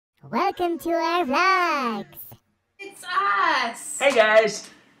Welcome to our vlogs. It's us! Hey guys!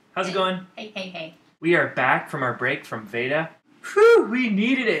 How's it going? Hey. We are back from our break from Veda. Whew, we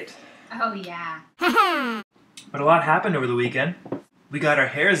needed it! Oh yeah. Haha. But a lot happened over the weekend. We got our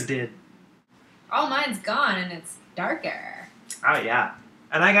hairs did. All mine's gone and it's darker. Oh yeah.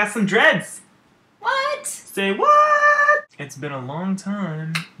 And I got some dreads! What? Say what? It's been a long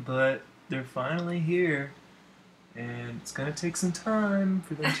time, but they're finally here. And it's gonna take some time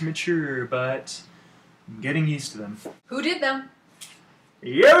for them to mature, but I'm getting used to them. Who did them?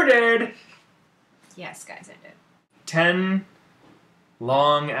 You did! Yes, guys, I did. 10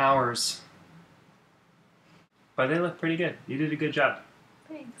 long hours. But they look pretty good. You did a good job.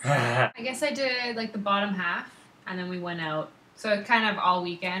 Thanks. I guess I did like the bottom half and then we went out. So kind of all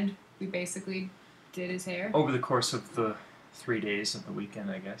weekend we basically did his hair. Over the course of the 3 days of the weekend,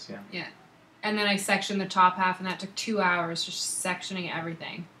 I guess, yeah. Yeah. And then I sectioned the top half and that took 2 hours just sectioning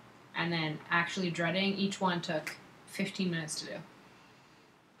everything. And then actually dreading, each one took 15 minutes to do.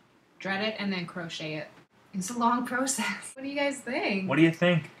 Dread it and then crochet it. It's a long process. What do you guys think? What do you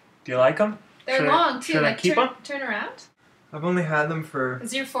think? Do you like them? They're long too. Should I Like keep them? turn around. I've only had them for,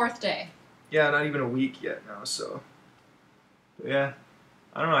 It's your 4th day. yeah, not even a week yet now, so. But yeah,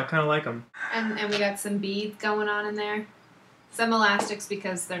 I don't know, I kind of like them. And we got some beads going on in there. Some elastics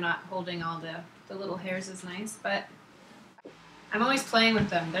because they're not holding all the little hairs as nice, but I'm always playing with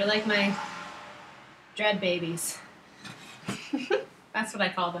them. They're like my dread babies. That's what I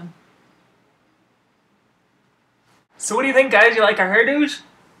call them. So what do you think, guys? You like our hairdos?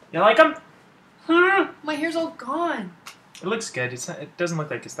 You like them? My hair's all gone. It looks good. It doesn't look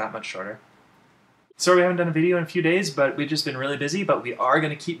like it's that much shorter. Sorry we haven't done a video in a few days, but we've just been really busy, but we are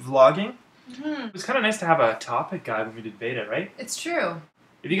going to keep vlogging. It was kind of nice to have a topic guide when we did Veda, right? It's true.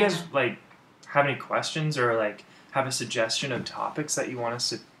 If you guys like have any questions or like have a suggestion of topics that you want us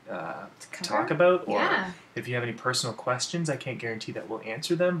to talk about, or if you have any personal questions, I can't guarantee that we'll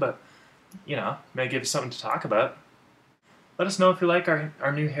answer them, but you know, may give us something to talk about. Let us know if you like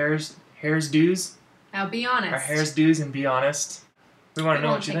our new hairs do's. Now be honest. Our hairs do's, and be honest. We want to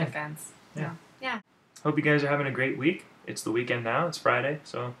know what you think. Offense. Yeah. Yeah. Hope you guys are having a great week. It's the weekend now. It's Friday,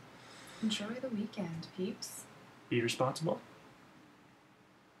 so Enjoy the weekend, peeps. be responsible,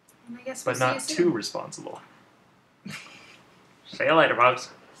 And I guess but we'll not see you too soon. responsible. See you later,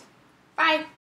 folks. Bye.